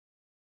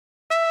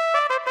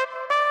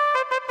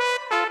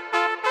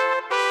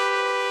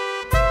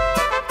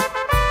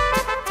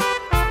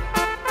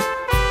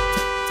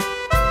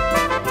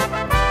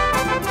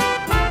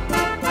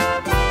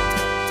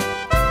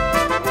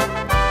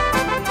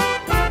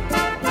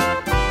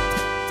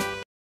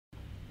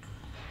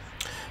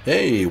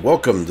Hey,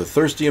 welcome to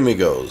Thirsty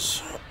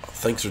Amigos.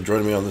 Thanks for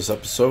joining me on this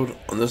episode.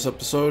 On this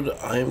episode,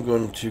 I am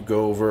going to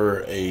go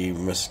over a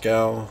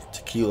mezcal,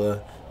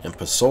 tequila, and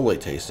pozole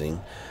tasting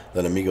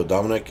that Amigo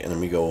Dominic and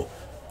Amigo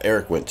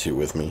Arik went to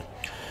with me.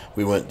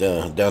 We went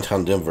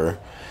downtown Denver,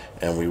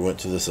 and we went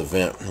to this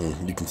event,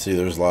 and you can see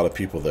there's a lot of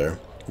people there.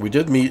 We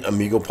did meet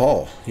Amigo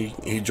Paul.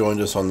 He joined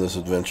us on this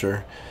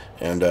adventure,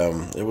 and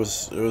it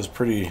was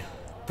pretty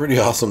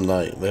awesome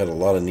night. They had a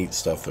lot of neat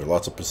stuff there.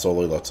 Lots of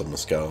pozole, lots of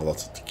mezcal,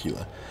 lots of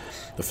tequila.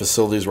 The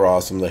facilities were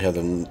awesome. They had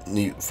a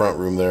neat front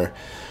room there.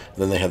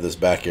 Then they had this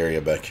back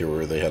area back here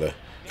where they had a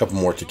couple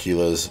more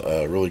tequilas,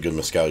 really good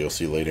mezcal you'll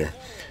see later,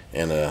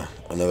 and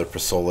another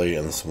pozole,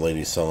 and some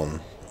ladies selling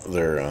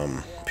their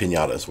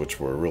piñatas, which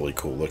were really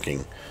cool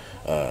looking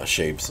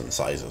shapes and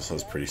sizes. That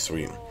was pretty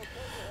sweet.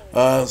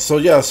 So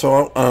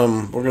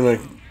we're going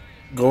to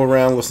go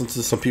around, listen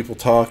to some people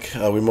talk.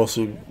 We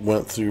mostly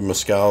went through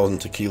mezcal and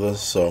tequilas,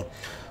 so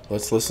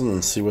let's listen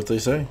and see what they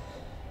say.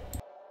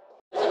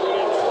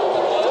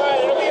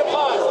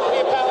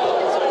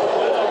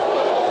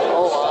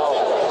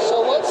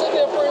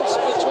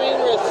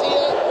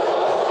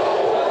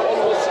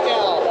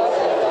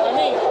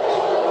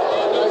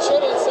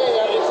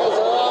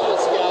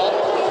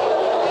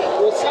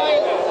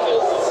 Oaxaca,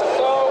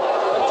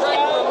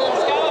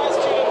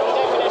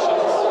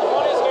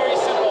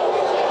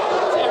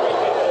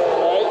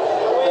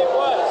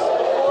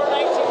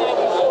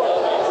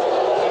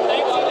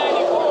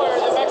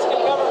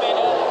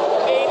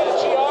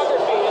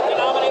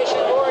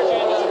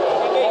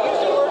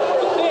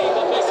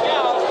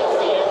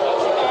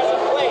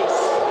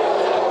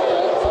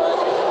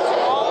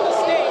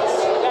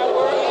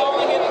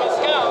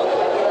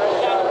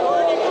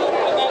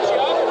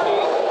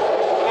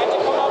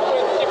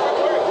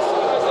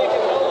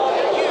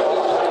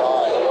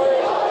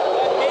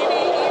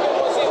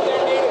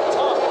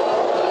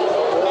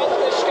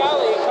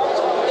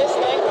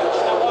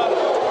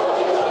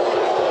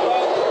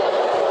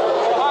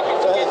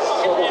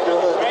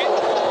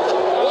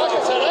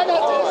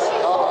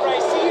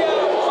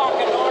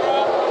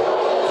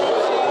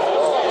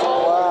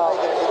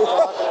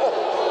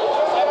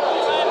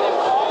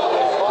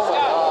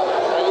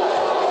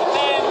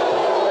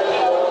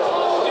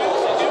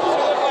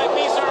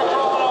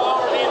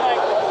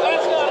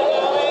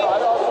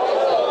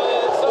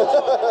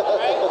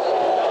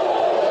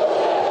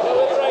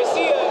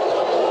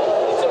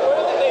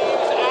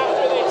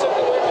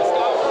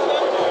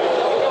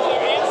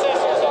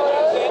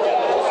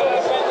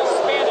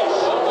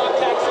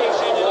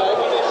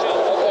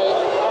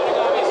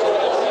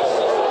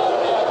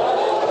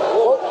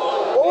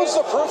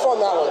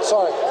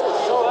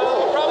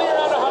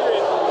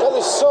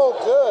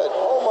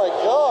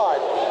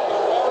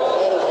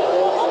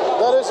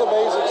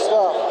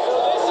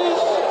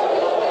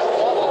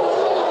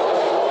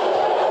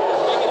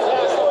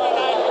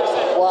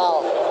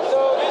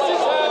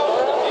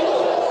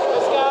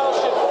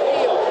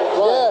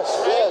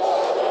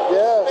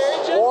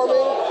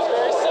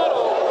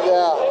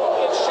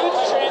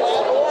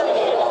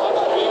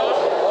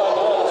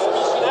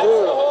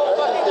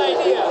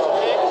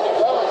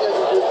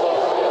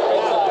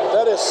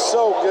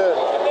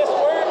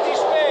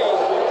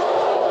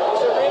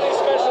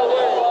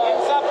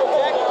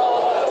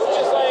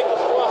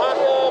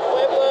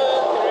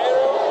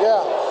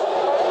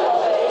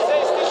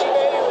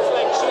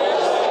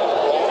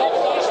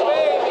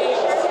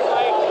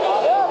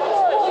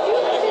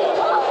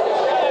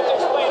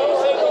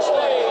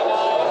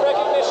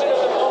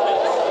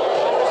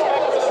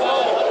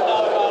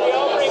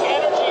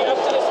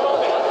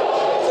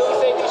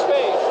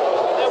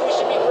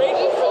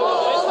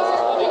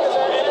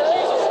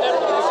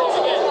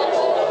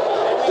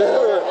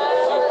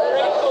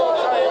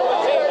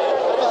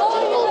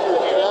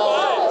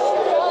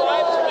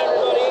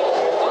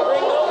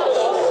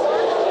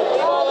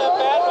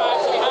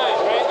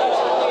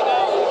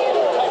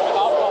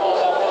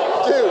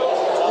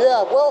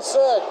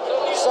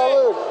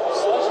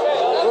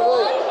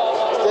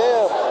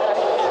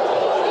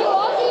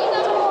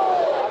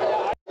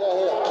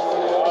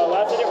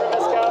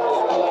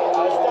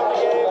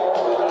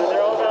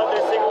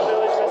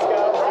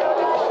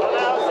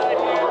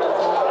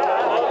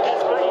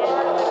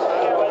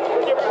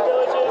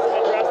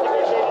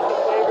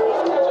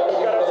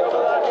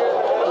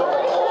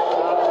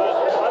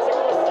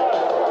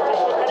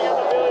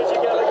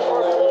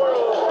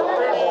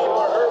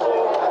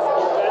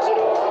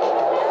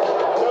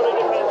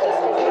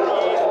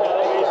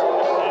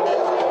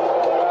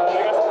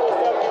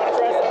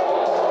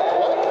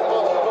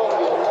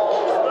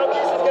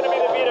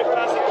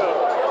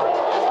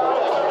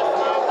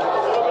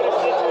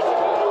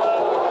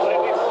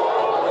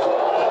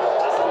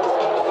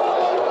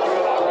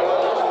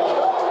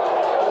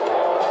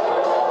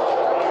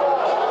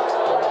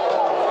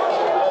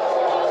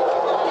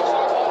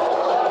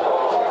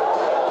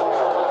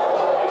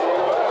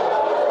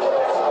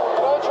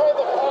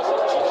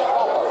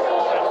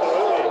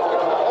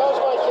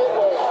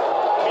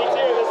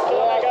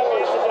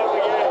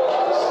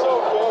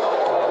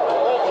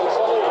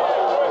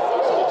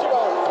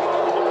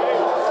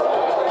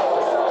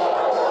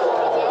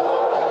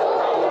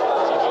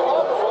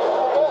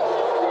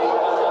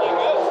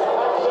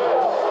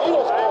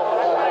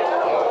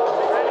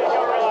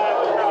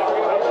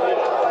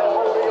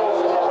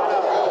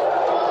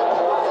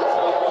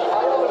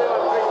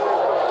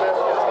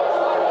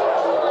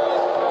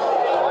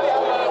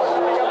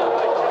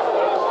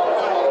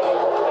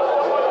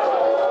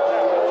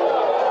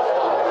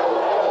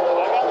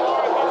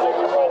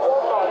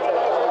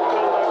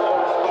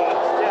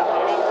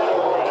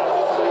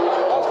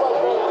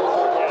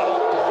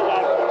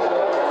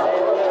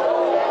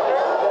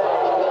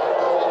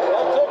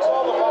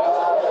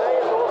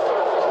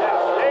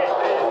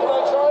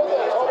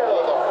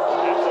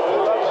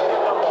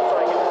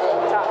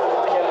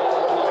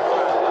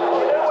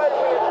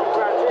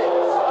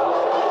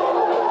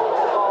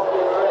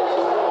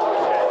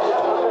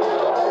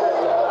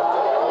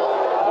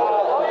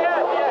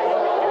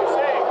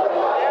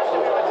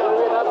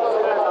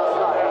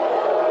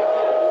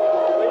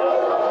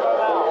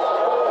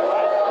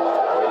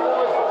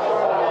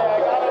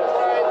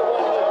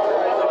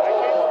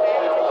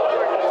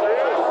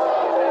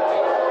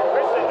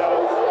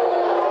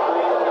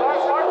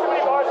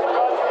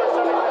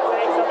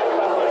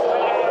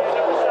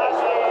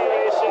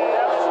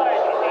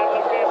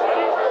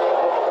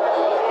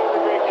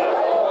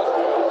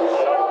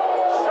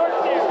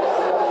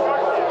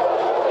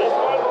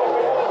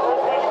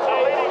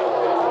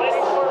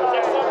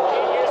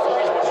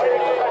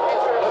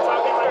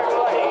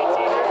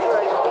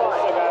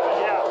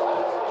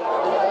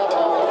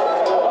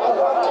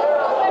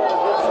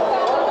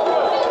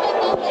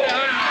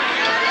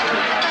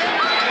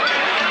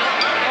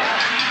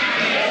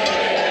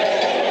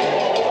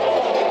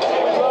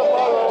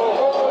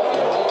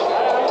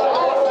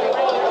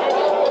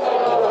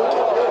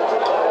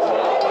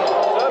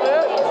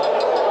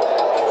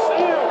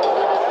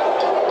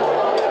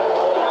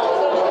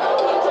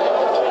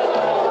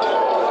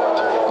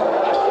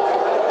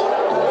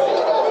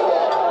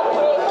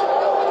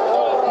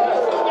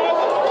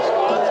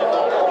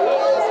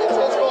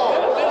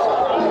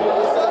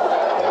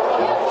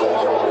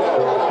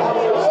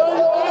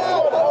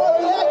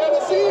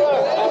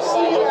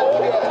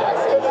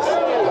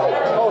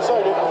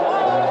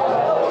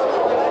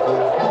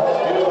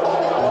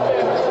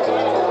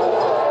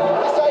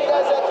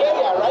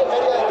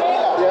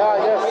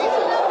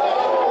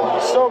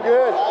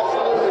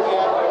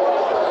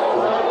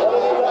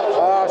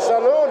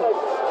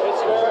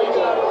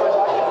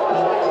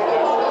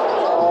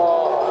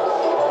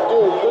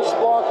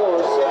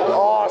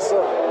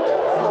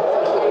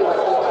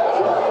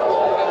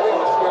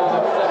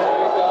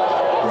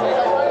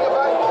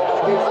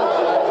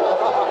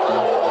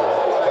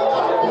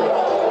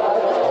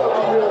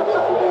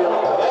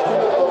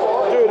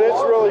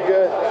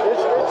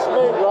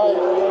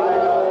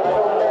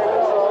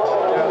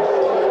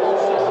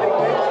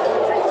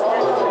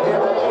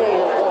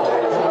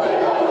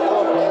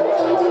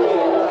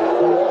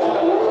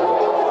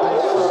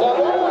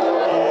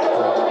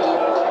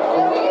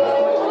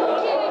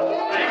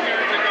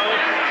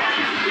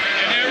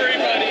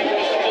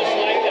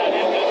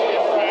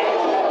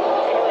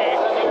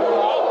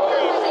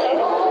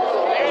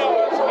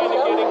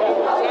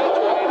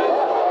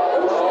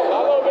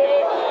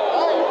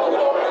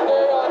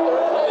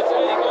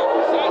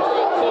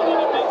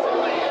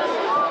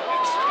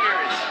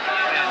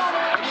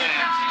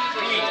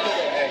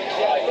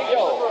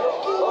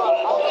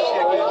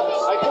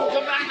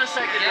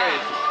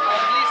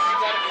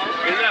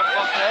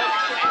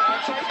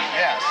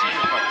 Yeah,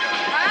 super fucked up.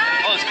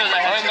 Oh, it's because I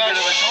had too good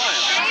of a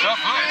time.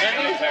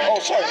 Oh,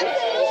 sorry.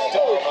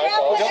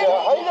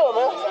 How you doing,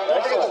 man?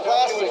 Don't forget the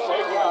plastic.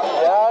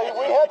 Yeah,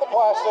 we had the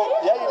plastic.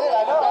 Yeah, you did.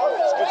 I know.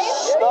 It's good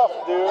stuff,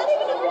 dude.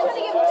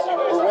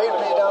 We're waiting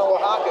for you down in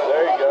Oaxaca.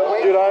 There you go.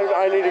 Dude,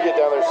 I need to get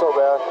down there so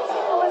bad.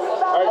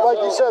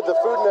 Like you said, the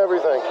food and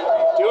everything.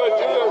 Do your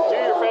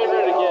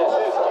favorite again.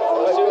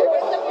 My favorite?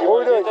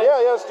 What are we doing? Yeah,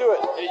 let's do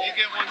it. Hey, you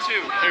get one too.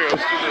 Here,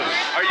 let's do this.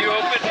 Are you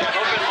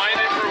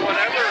open-minded for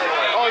whatever?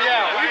 Or? Oh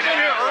yeah, we've been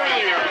here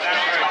earlier.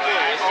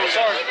 Oh,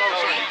 sorry.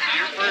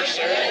 You're first,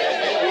 sir.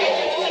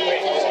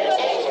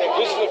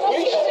 This is the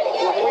quiche?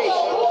 The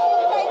quiche.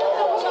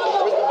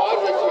 Where's the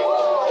Madre quiche?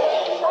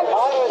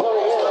 Madre's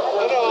over here.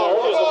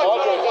 No, there's a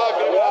Madre.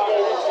 You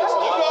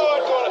know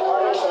what's going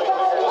on.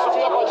 This will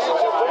be up on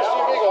YouTube. Thirsty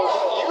Amigos.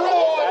 You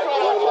know what's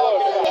going on.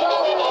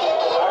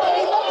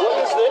 What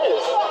is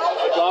this?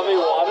 Agave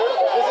water?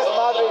 This is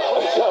Madre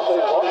quiche.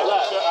 What is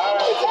that?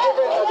 It's a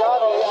different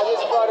agave. I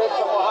just brought it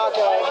from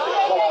Oaxaca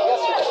like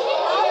yesterday.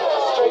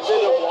 Straight Is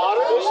it a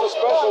water? This is the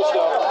special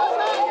stuff.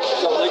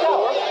 It's a liquor?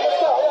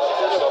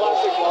 Is it a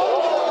plastic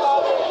bottle?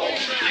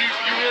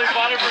 You really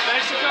bought it from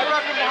Mexico? I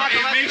brought it from Oaxaca.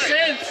 It makes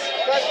sense.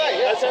 That's right,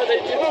 yeah. That's how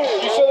they do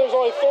it. You said there was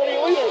only 30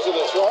 liters of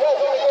this, right? Yeah,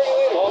 it's only 30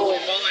 liters. Holy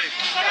moly.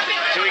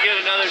 Can we get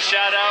another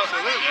shout out?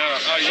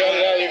 Yeah. Shout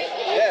it out here.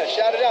 Yeah,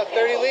 shout it out.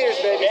 30 liters,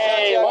 baby.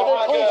 Hey, Santiago Mother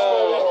Oaxaca. Queens,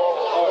 baby.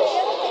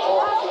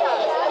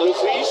 The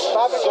quiche?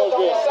 Papi So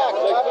Cordon good. Sac.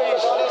 Papi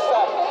Cordon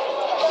Sac.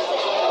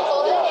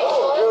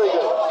 Really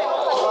good.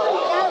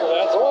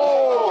 That's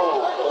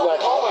oh my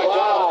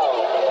God.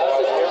 That's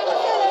a different.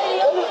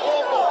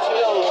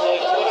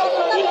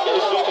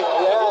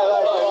 Yeah,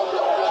 like,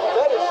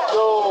 that is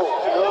so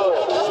good.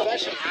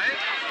 Special, right?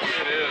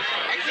 It is.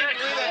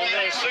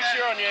 Yeah, 6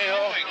 year on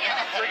Yeho.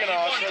 Freaking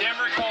awesome.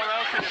 Denver,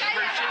 Colorado could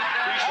appreciate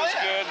that. Quiche was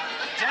good.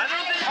 I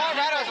don't think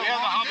Colorado's we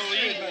have a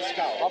Hobbelie.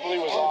 Probably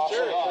was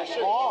awesome. For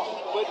sure.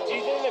 But do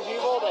you think the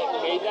people that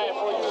made that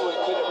for you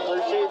could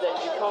appreciate that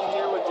you come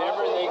here with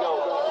Denver and they go,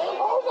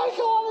 oh my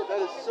God,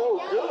 that is so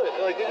good.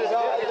 Like they just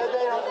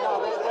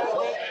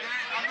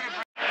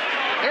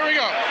Here we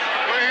go.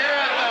 We're here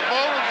at the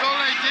Bowl of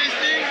Zole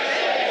tasting.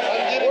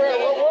 Where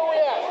are we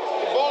at?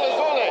 The Bowl of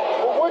Zole.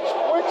 Which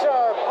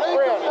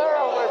brand?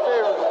 My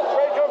favorite.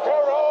 Great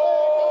Cocaro.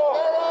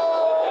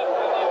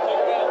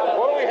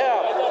 What do we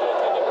have?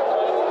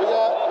 We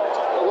got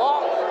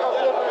lots of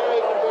different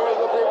American beers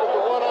up here, but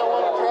the one I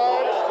want to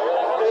try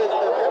is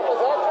the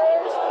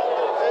Reposante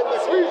and the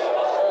quiche.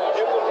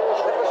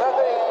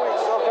 Represente and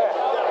quiche. Okay.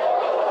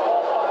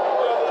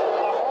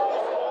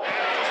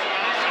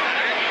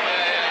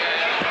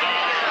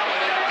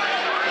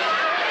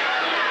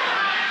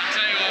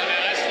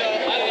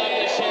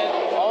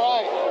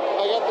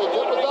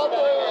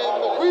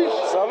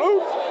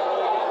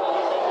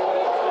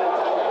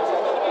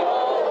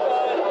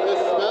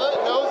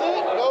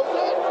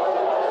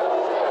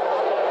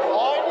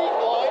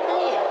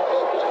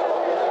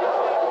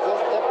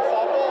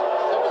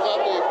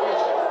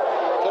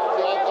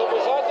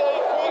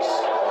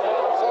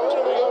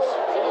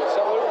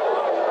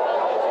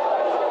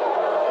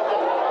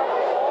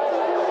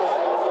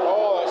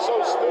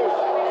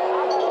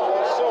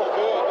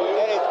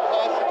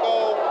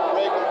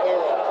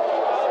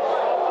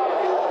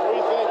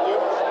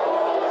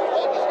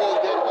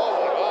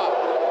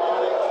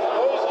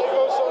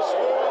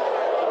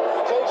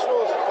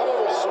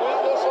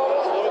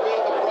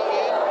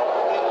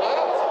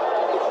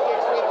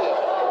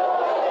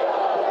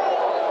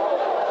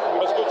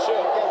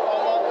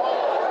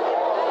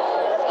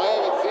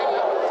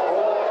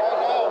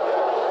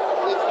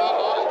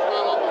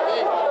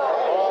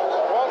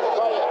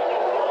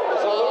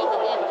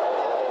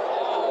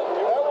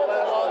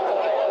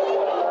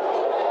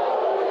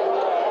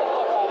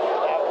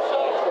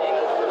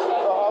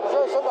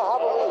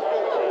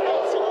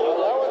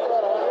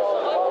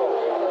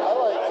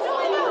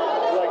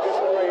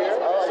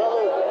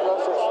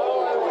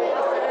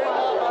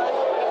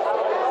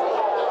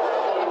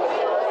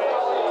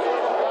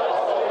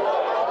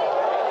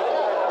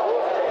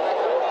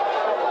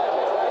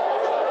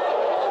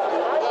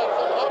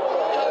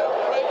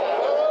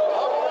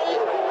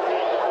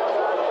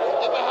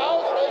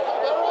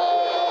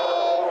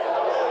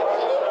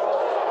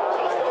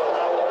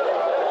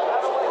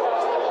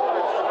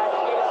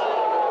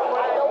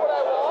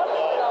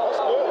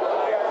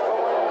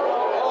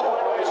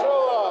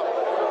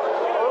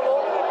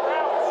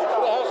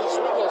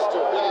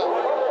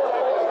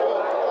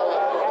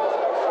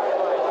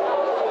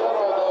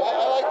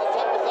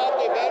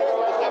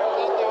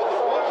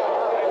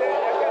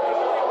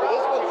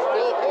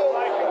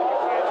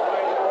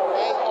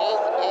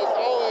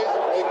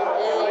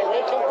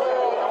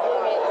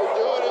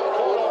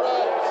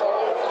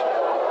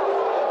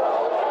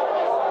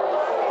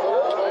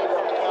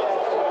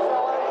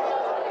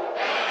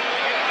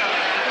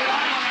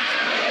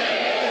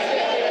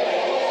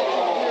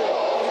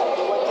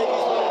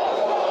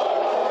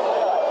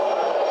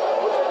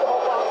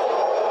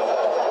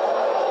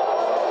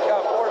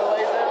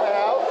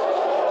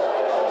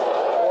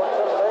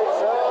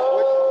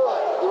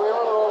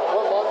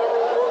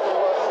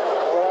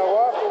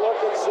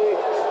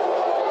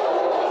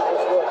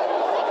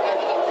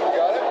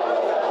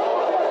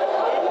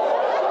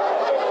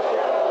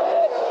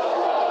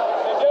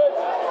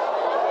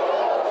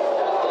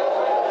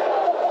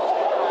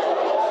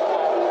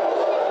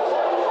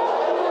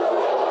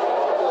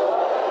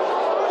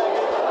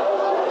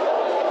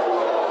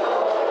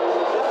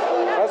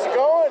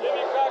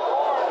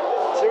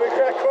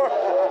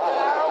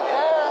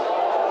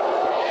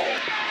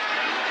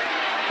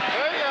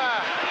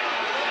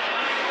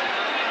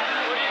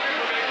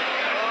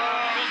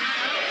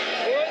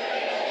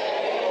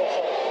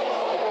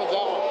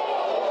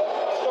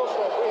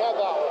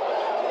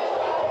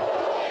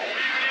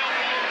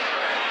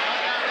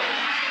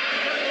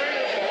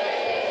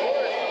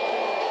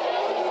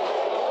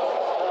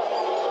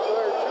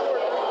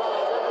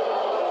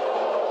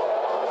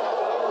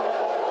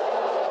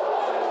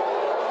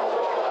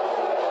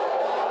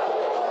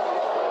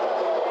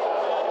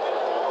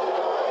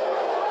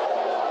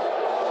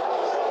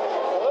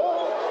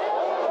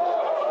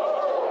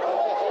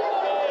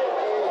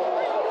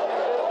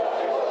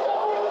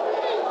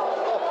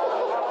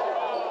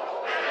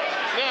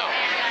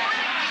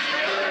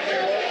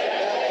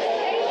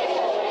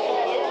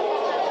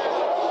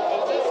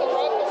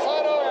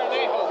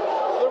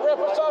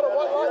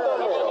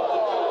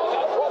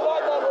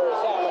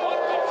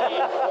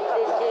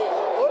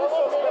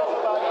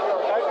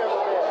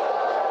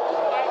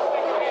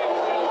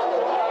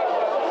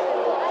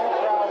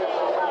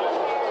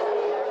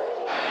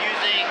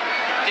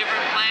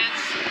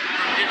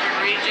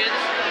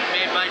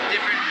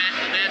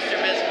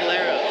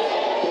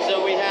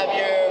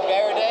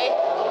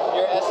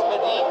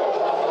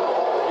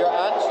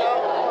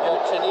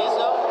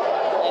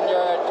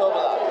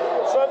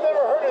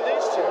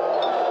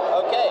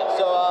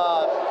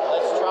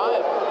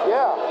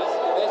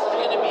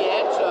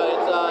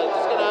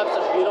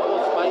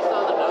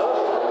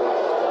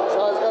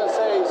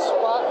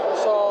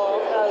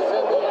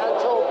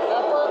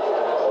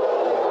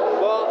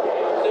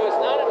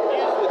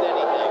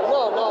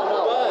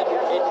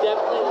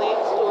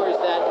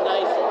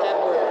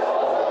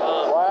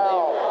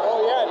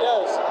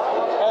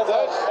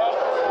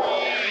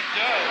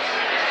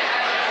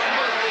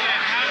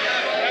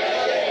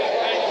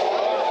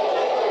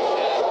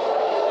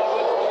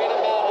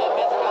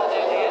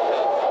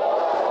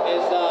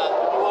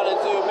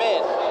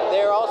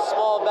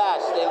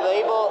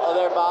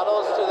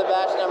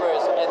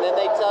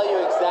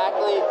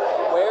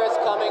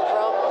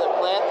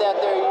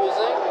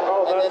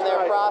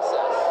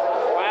 process.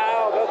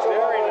 Wow, that's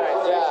very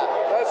nice. Yeah.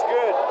 That's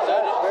good.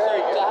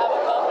 To have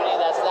a company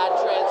that's that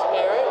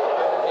transparent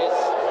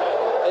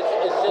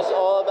it's just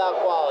all about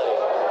quality.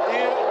 Do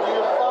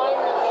you find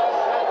that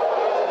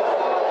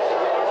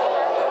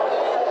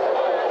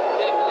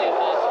Definitely a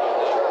master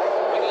there.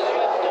 Because you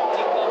have so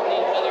many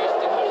companies, whether it's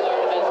Tequila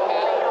or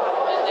Mezcal,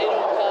 and they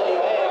don't tell you,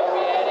 hey, are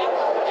we adding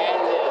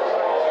additives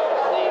or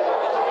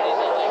flavors or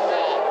anything like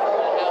that,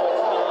 and how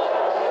it's done.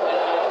 And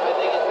I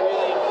think it's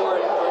really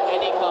important for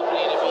any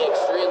company to be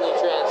extremely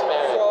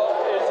transparent. So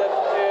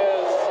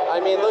I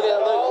mean, look.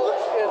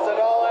 is it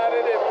all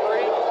additive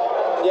free?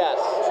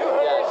 Yes.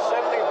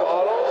 270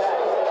 bottles?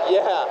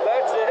 Yeah.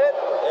 That's it?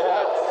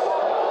 Yeah.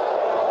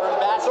 From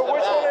batch So to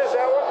which batch. one is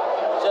that one?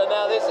 So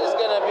now this is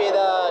going to be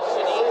the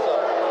Chorizo.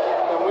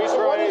 And we So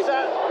what tried. does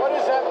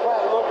that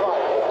plant look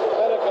like?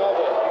 That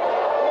agave.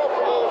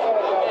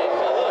 Okay,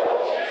 so look.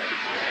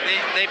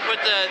 They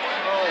put the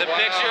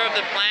picture of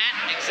the plant,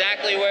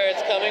 exactly where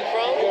it's coming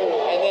from,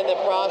 and then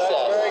the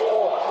process. Very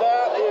cool.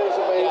 That is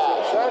amazing.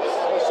 Yeah.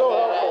 That's so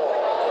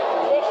helpful.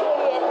 Especially when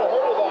you haven't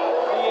heard of that.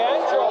 The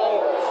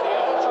anchovies. The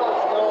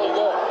anchovies is really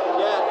good.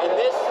 Yeah, and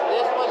this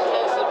one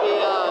tends to be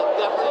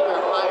definitely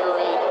your higher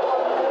end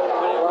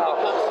when it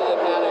comes to the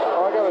category.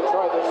 Oh, I gotta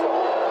try this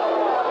one.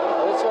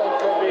 This one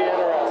could be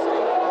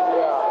interesting.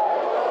 Yeah.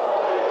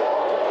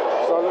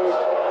 Salud.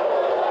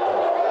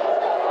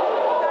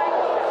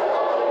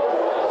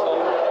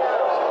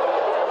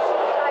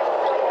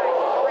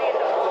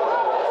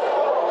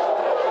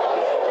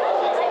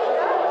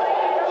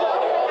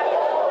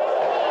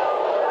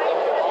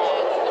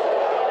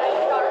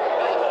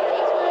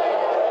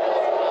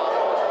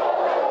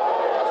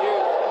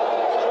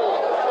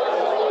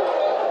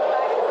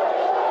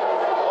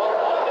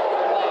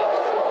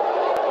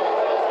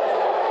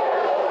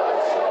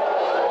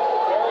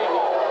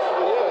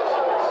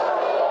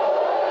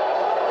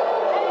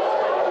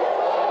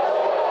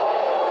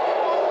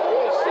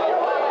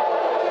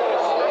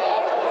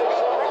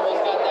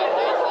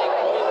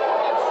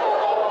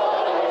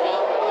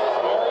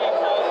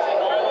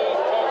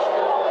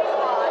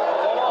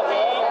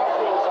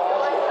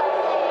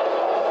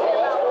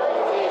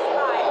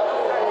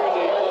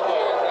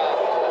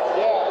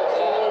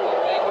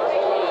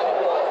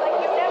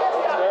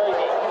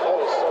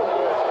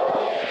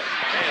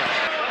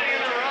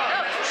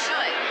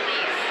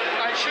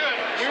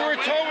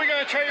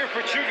 Try your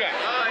pechuga.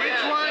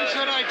 Which one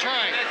should I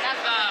try? That's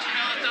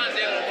Pelotons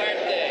de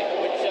Muerte,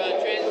 which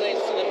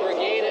translates to the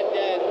Brigade of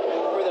Death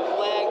for the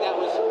flag that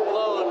was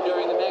flown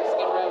during the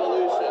Mexican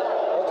Revolution.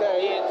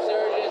 Okay. The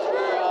insurgents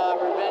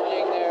were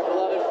revenging their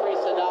beloved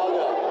priest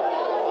Hidalgo.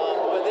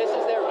 But this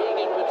is their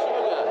vegan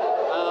pechuga,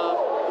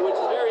 which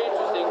is very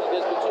interesting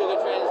because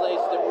pechuga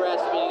translates to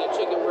breast, meaning a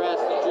chicken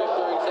breast to drip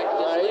during second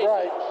distillation.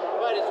 Right.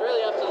 But it's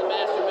really up to the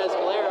master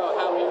mezcalero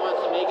how he wants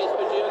to make his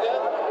pechuga,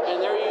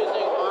 and they're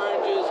using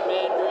oranges,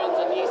 mandarins,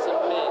 anise, and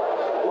mint.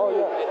 Oh,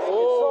 yeah.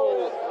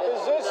 So,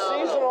 is this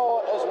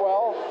seasonal as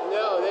well?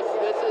 No, this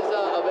is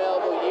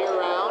available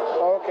year-round.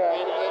 Okay.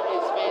 And it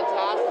is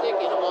fantastic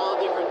in all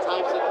different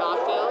types of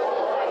cocktails,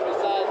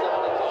 besides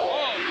on its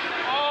own.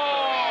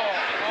 Oh,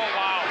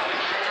 wow.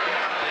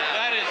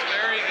 That is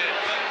very good.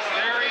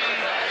 Very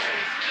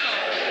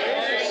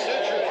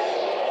citrus.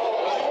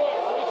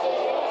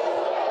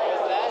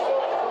 What's that?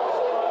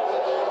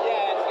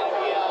 Yeah, it's going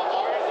to be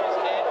oranges,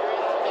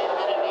 mandarins, mint,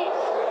 and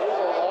anise. There's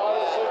a lot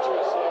of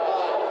citrus,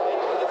 yeah.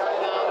 It's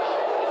phenomenal.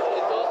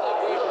 It's also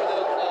great for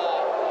those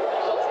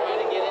people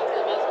trying to get into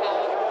the mezcal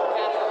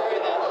category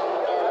that are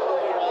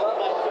overwhelmed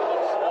by too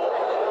much smoke.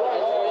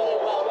 It's really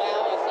well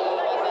balanced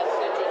as that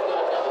citrus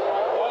goes on.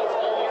 That's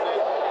very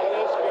good. That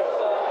is good.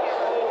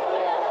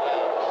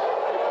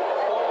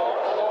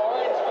 The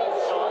orange gets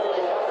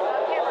smooth.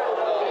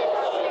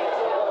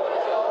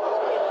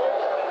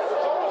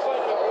 It's almost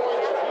like an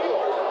orange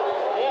peel.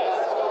 Yes.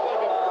 It's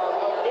like a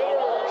bitter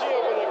orange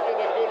peel, but in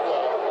a good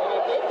way. In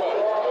a good way.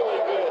 It's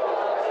really good.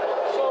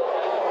 So,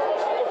 how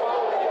much does the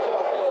bottle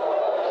retail for?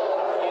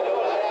 You know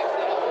what? I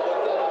actually have to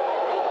look that up.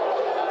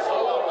 So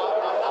I'm not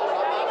sure.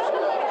 I'm not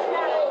sure.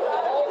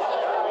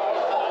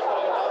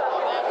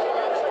 I'm not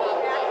sure on top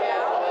of my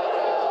head, but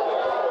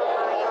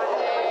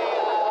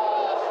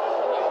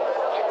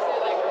I'd say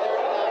like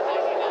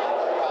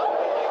 $39.99 for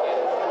probably my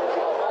guess.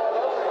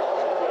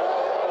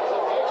 So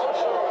make some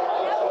sure.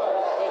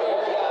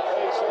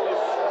 Hey, so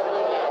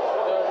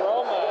the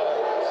aroma,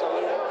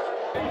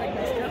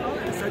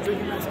 I started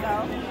drinking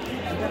mezcal,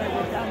 and then I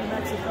went down to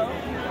Mexico,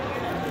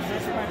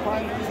 visited my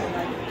partners, and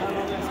I found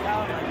out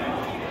mezcal.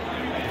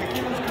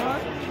 Tequila's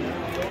good.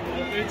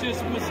 It's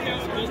just mezcal,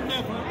 just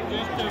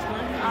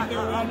different. Either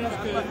one is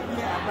good.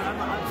 Yeah, but I'm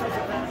such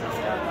a fan of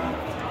mezcal.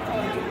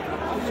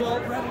 I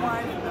drink red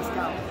wine and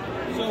mezcal.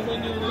 So when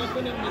you're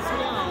looking at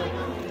mezcal,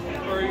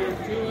 or you're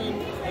doing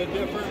the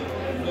different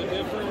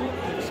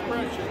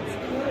expressions,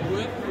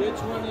 which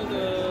one of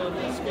the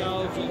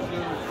mezcals is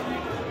your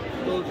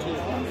go-to?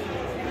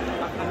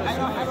 I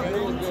don't have a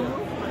go-to,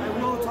 but I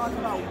will talk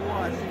about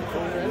one.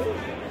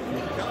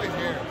 Got it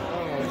here.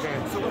 Oh, okay.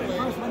 So when we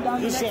first went down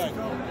to This side.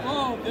 Mexico,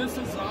 Oh, this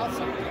is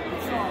awesome.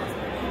 Falls.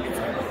 It's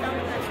right down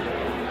the next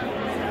road.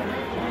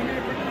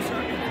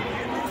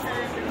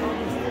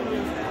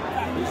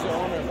 He's the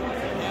owner.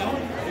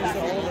 He's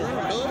the owner.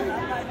 Really?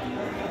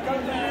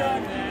 Come to New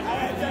York. I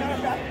had dinner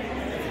back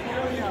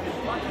a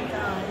fucking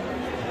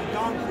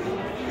donkey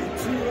and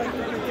 2 like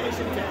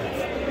fermentation tanks.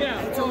 Yeah.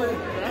 And so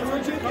That's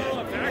what you call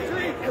a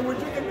factory? And we're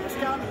drinking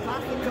mezcal in a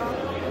plastic cup.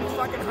 It's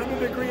fucking 100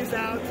 degrees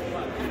out.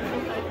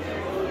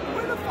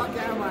 Where the fuck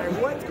am I?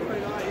 What's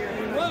going on here?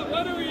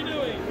 What are we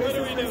doing? What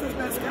are we This doing? is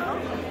mezcal.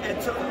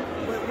 And so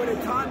what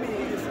it taught me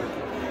is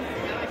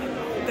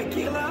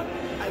tequila,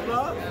 I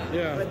love,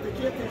 Yeah. but the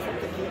gift is from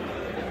tequila.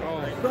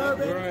 Oh,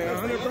 Bourbon right.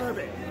 is like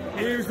bourbon.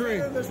 We agree.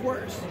 There's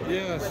worse.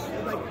 Yes.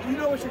 But, like, you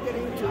know what you're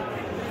getting into.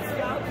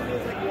 Mezcal to me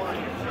is like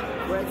wine.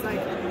 Where it's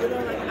like, you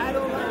know, like, I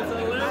don't like... It's a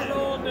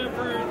little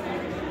different.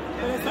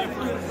 And it's like,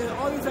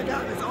 all these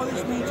agaves, all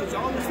these regions,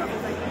 all this stuff.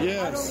 It's like,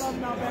 Yes. I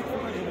don't love Malbec from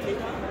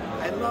Argentina.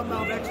 I love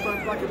Malbec from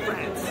fucking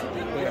France.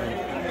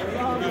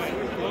 I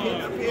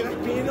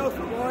love Pinot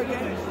from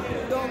Oregon.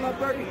 Don't love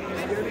Burgundy. You know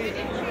what I mean?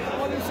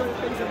 All these sort of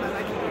things that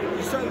like,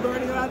 you start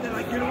learning about them.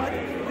 Like, you know what?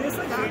 This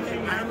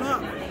agave, I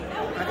love.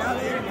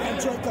 Agave,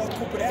 Manchester,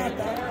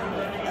 Cupreata.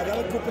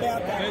 Agave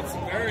Cupreata. It's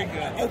very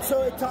good. And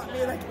so it taught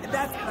me, like,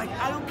 that's, like,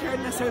 I don't care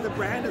necessarily the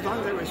brand as long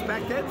as I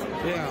respect it.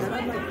 Yeah. And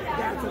I'm like,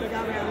 that's what agave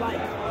I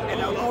like.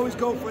 And I'll always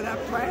go for that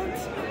brand.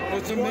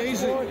 It's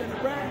amazing. More than the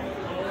brand.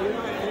 You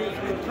know,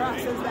 and it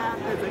processed that.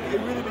 It's like,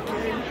 it really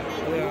became.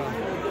 Yeah.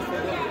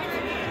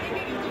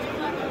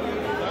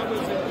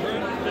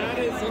 That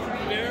is a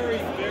very,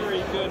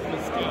 very good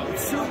mezcal.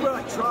 It's super,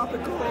 like,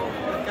 tropical.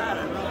 God, I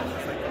love it.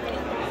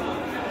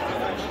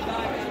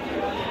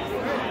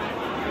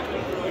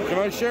 Can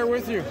I share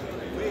with you?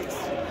 Please.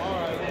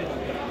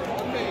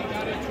 Okay,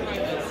 gotta try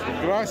this.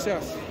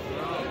 Gracias.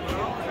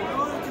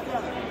 Roll it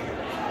together.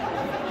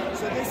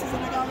 So this is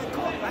an agave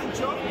called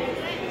Rancho.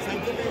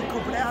 Scientific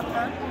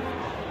Cupreata.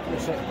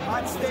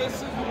 Hot This steak.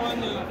 is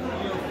one of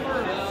your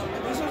first.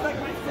 This was like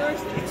my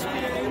first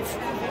experience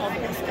of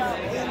mezcal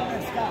in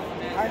mezcal.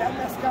 I had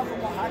mezcal from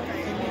Oaxaca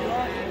in New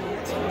York,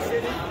 Mexico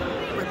City,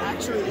 but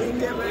actually in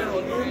the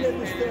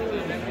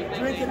distillery,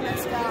 drinking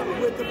mezcal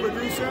with the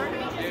producer.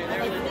 And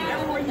like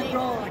everywhere you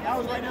go, like I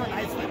was right now in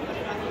Iceland,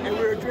 and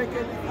we were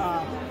drinking,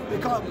 they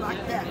call it Black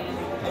Death.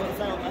 And it's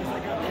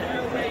like a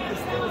caraway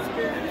distilled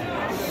spirit.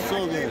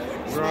 So good.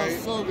 Right.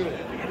 So good.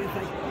 And it's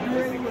like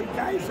you're eating with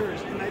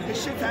geysers, and like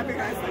this shit's happening.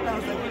 I was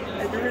like,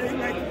 and you're eating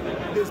like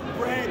this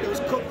bread that was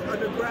cooked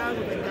underground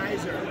with a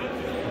geyser,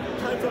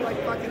 tons of like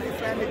fucking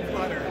Islamic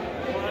butter,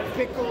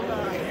 pickled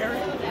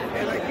herring,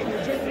 and like when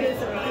you're drinking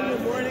this at 9 in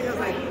the morning, I was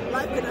like,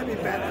 life could not be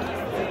better.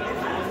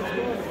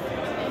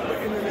 But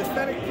in an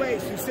aesthetic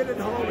place, you sit at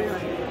home, and you're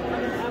like, I'm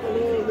gonna have a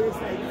little of this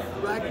like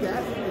Black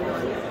Death, and you're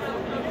like,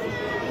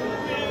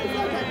 it's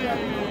not like that,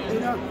 you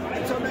know.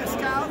 And so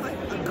mezcal, like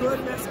a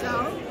good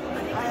mezcal.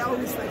 I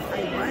always like,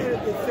 I admire the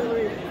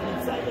distillery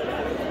inside of it.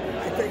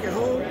 I take it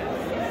home,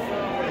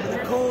 and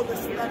the cold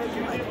aesthetic,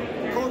 and like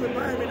cold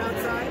environment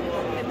outside,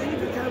 and then you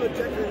can kind of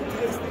objective the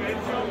taste.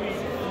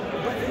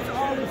 But it's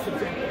always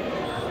subjective.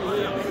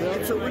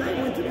 And so when I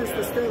went to this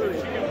distillery,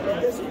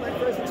 this was my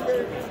first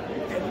experience.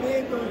 And me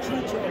and Don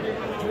Chucho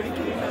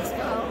drinking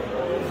mezcal,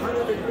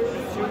 100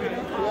 degrees,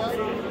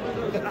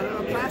 out of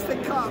a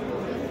plastic cup.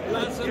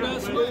 That's the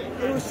best way.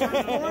 It was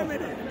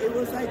transformative. It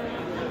was like,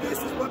 this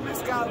is what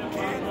mezcal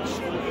can and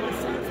should be in a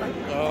sense. Like,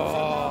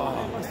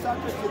 I'm a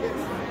sucker for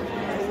this.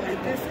 And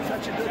this is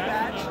such a good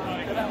batch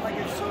that I'm like,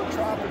 it's so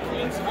tropical.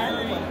 It's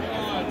very good.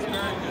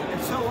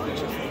 It's so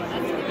interesting.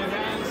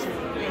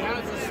 It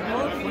has a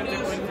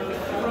smokiness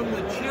from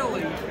the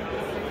chili.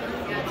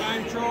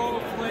 Nitro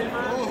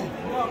flavor.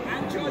 Well,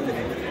 anchovies are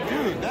good.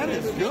 Dude, that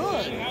is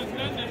good. It has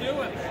nothing to do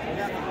with it.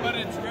 But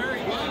it's very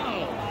good.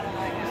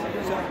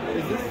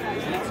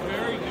 It's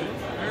very good.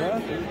 Very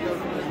good.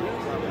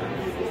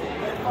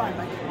 Fine.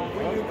 Like,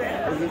 when you're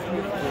there,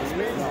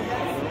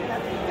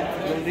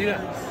 Landita.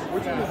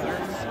 Which one is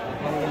this?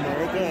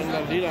 America and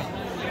Landita.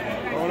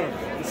 Oh, no.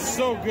 It's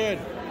so good.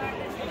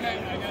 Okay,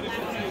 I gotta go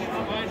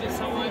find you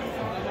someone.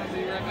 I'll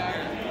be right back.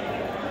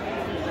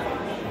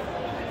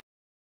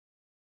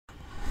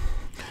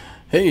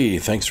 Hey,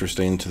 thanks for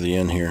staying to the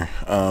end here.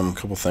 A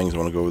couple things I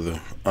want to go over the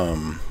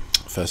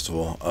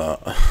festival.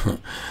 I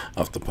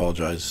have to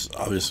apologize.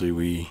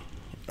 Obviously,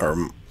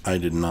 I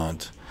did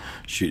not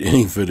shoot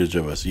any footage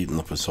of us eating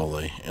the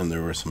pozole, and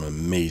there were some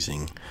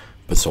amazing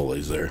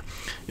pozoles there.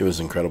 It was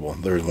incredible.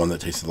 There was one that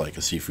tasted like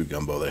a seafood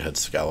gumbo. They had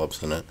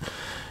scallops in it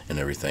and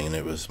everything, and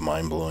it was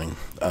mind-blowing.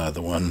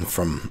 The one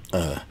from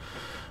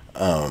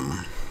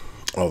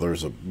well,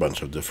 there's a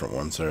bunch of different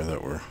ones there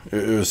that were,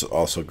 it was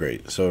also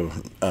great. So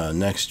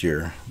next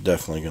year,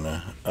 definitely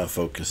going to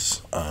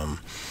focus a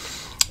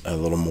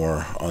little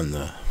more on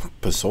the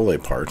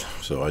pozole part.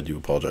 So I do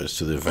apologize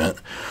to the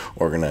event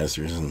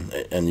organizers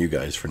and you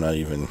guys for not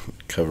even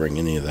covering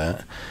any of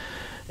that.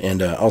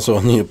 And also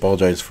I need to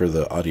apologize for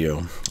the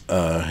audio.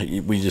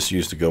 We just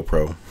used a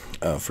GoPro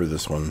for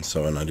this one,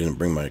 so, and I didn't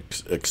bring my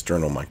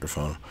external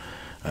microphone.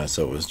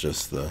 So it was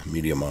just the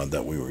media mod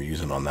that we were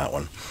using on that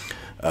one.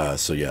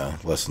 So yeah,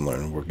 lesson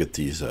learned. We'll get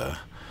these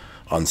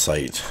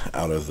on-site,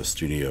 out of the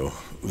studio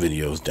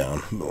videos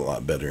down a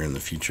lot better in the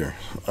future,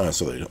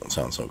 so they don't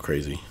sound so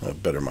crazy. A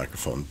better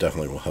microphone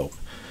definitely will help.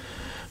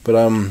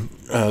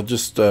 But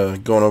just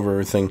going over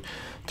everything,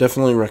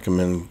 definitely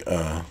recommend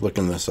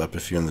looking this up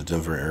if you're in the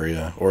Denver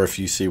area, or if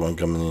you see one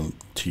coming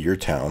into your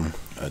town,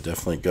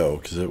 definitely go,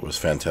 because it was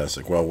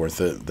fantastic, well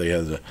worth it.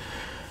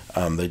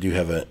 They do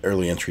have an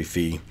early entry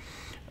fee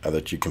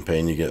that you can pay,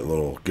 and you get a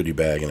little goodie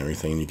bag and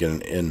everything. You get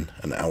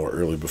an hour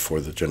early before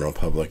the general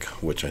public,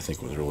 which I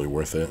think was really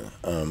worth it.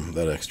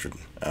 That extra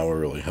hour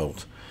really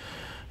helped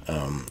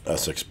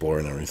us explore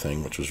and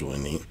everything, which was really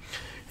neat.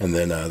 And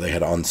then they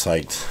had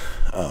on-site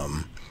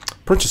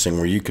purchasing,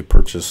 where you could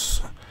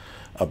purchase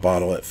a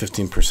bottle at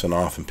 15%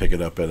 off and pick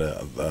it up at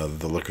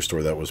the liquor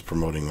store that was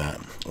promoting that,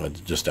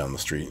 just down the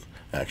street,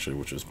 actually,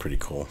 which was pretty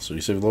cool. So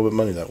you save a little bit of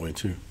money that way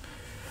too.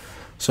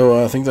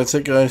 So I think that's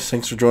it, guys.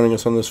 Thanks for joining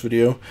us on this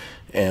video,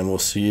 and we'll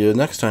see you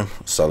next time.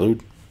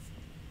 Salud.